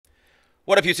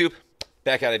What up, YouTube?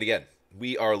 Back at it again.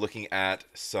 We are looking at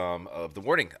some of the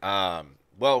warning. Well,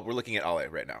 we're looking at Ale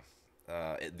right now.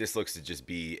 This looks to just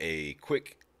be a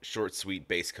quick, short, sweet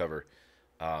bass cover.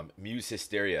 MUSE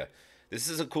Hysteria.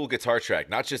 This is a cool guitar track,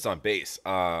 not just on bass.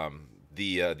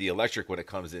 The electric when it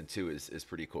comes in too is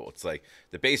pretty cool. It's like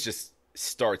the bass just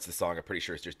starts the song. I'm pretty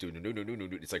sure it's just doing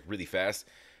it's like really fast,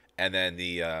 and then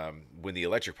the when the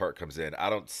electric part comes in, I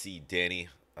don't see Danny.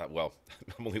 Well,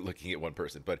 I'm only looking at one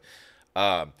person, but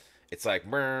um, it's like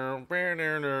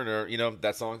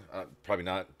that song. Probably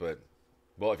not, but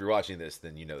well, if you're watching this,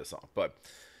 then you know the song. But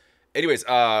anyways,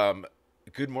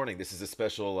 good morning. This is a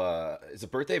special. It's a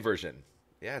birthday version.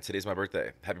 Yeah, today's my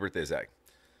birthday. Happy birthday, Zach.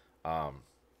 Um,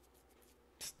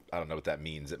 I don't know what that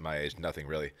means at my age. Nothing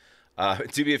really.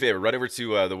 Do me a favor, run over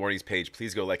to the warnings page.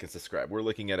 Please go like and subscribe. We're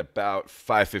looking at about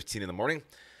 5:15 in the morning,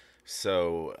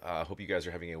 so hope you guys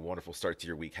are having a wonderful start to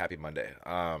your week. Happy Monday.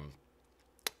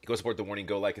 Go support the warning.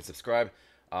 Go like and subscribe.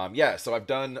 Yeah, so I've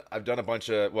done a bunch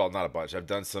of, well, not a bunch. I've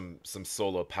done some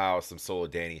solo Pow, some solo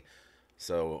Danny.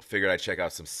 So figured I'd check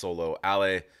out some solo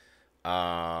Ale.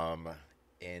 Um,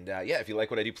 and yeah, if you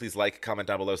like what I do, please like, comment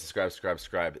down below,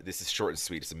 subscribe. This is short and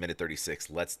sweet. It's a minute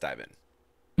 36. Let's dive in.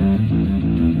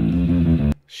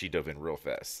 She dove in real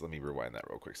fast. Let me rewind that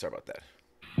real quick. Sorry about that.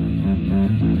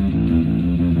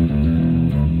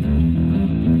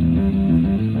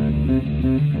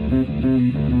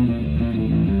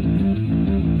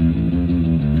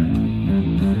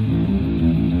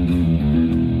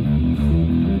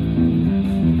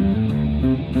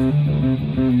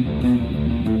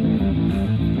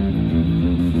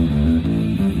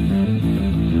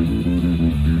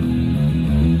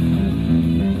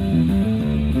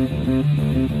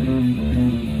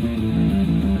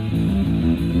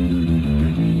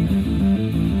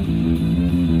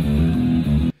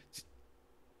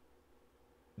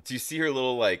 Do you see her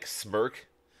little like smirk?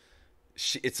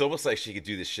 It's almost like she could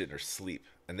do this shit in her sleep,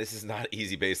 and this is not an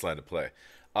easy bass line to play.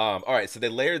 All right, so they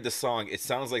layered the song. It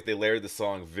sounds like they layered the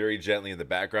song very gently in the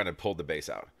background and pulled the bass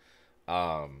out,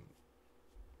 um,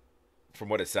 from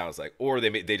what it sounds like. Or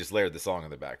they just layered the song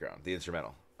in the background, the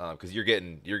instrumental, because you're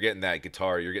getting that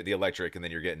guitar, you're getting the electric, and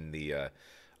then you're getting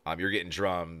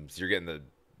drums, you're getting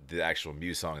the actual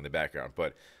Muse song in the background.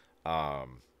 But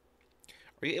um,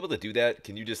 are you able to do that?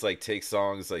 Can you just like take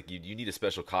songs like you need a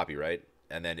special copy, right?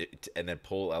 And then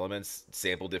pull elements,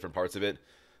 sample different parts of it,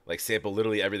 like sample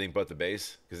literally everything but the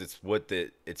bass, because it's what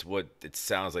it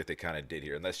sounds like they kind of did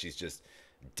here. Unless she's just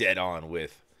dead on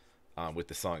with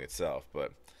the song itself.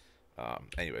 But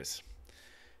anyways,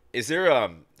 is there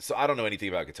so I don't know anything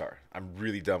about guitar. I'm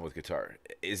really dumb with guitar.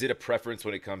 Is it a preference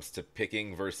when it comes to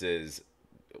picking versus,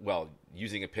 well,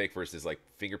 using a pick versus like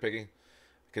finger picking?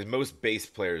 Because most bass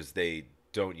players, they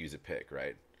don't use a pick,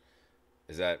 right?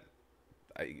 Is that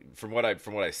from what I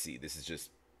see, this is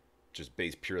just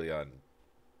based purely on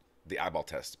the eyeball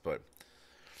test. But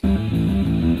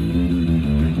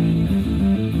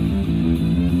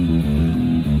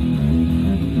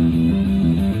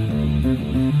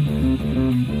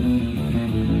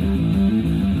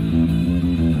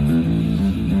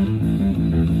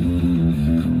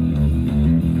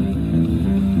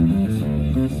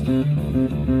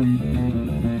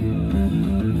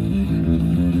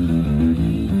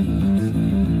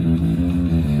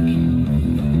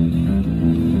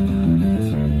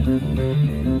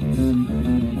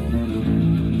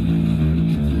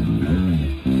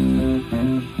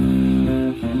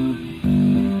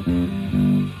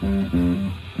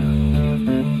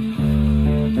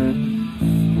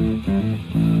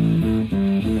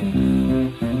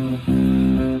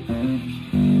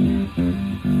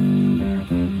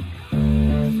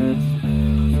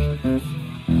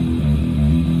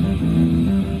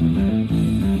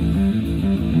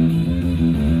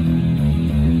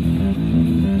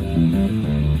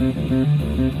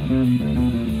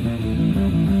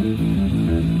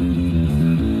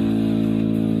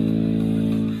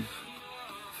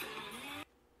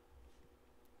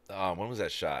when was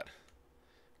that shot?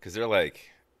 Because they're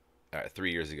like, all right,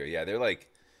 3 years ago. Yeah, they're like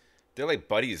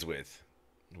buddies with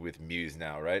Muse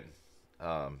now, right?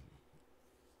 Um,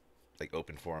 like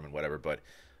open forum and whatever. But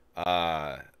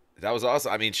uh, that was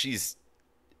awesome. I mean,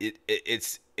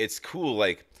 it's cool.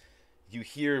 Like you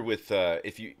hear with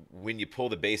if you when you pull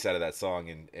the bass out of that song,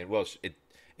 and well,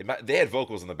 they had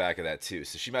vocals in the back of that too,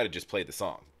 so she might have just played the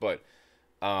song,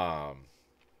 um,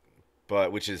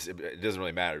 but which is, it doesn't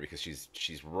really matter because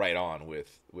she's right on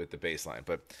with the bass line.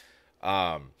 But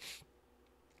um,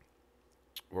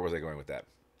 where was I going with that?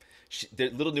 The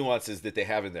little nuances that they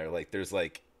have in there, like there's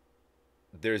your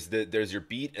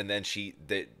beat, and then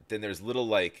then there's little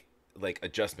like like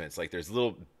adjustments. Like there's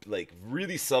little like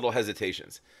really subtle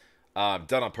hesitations,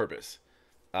 done on purpose.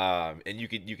 And you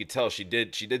could tell she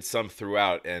did some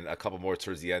throughout, and a couple more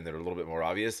towards the end that are a little bit more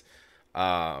obvious.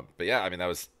 But yeah, I mean that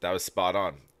was spot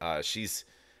on. She's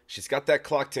got that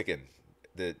clock ticking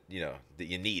that that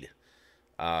you need.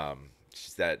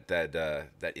 She's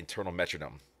that internal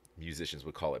metronome, musicians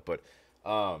would call it. But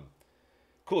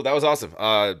cool, that was awesome.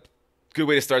 Good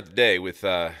way to start the day with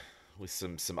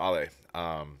some Ale.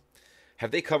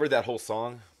 Have they covered that whole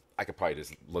song? I could probably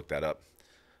just look that up.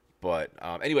 But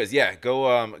anyways, yeah,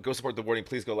 go support the Warning.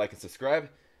 Please go like and subscribe.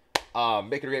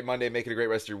 Make it a great Monday. Make it a great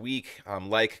rest of your week.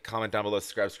 Like, comment down below,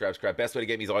 subscribe. Best way to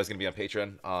get me is always going to be on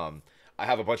Patreon. I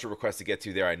have a bunch of requests to get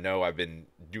to there. I know I've been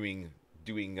doing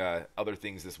other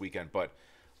things this weekend, but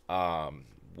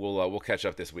we'll catch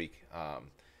up this week.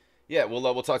 Yeah,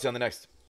 we'll talk to you on the next.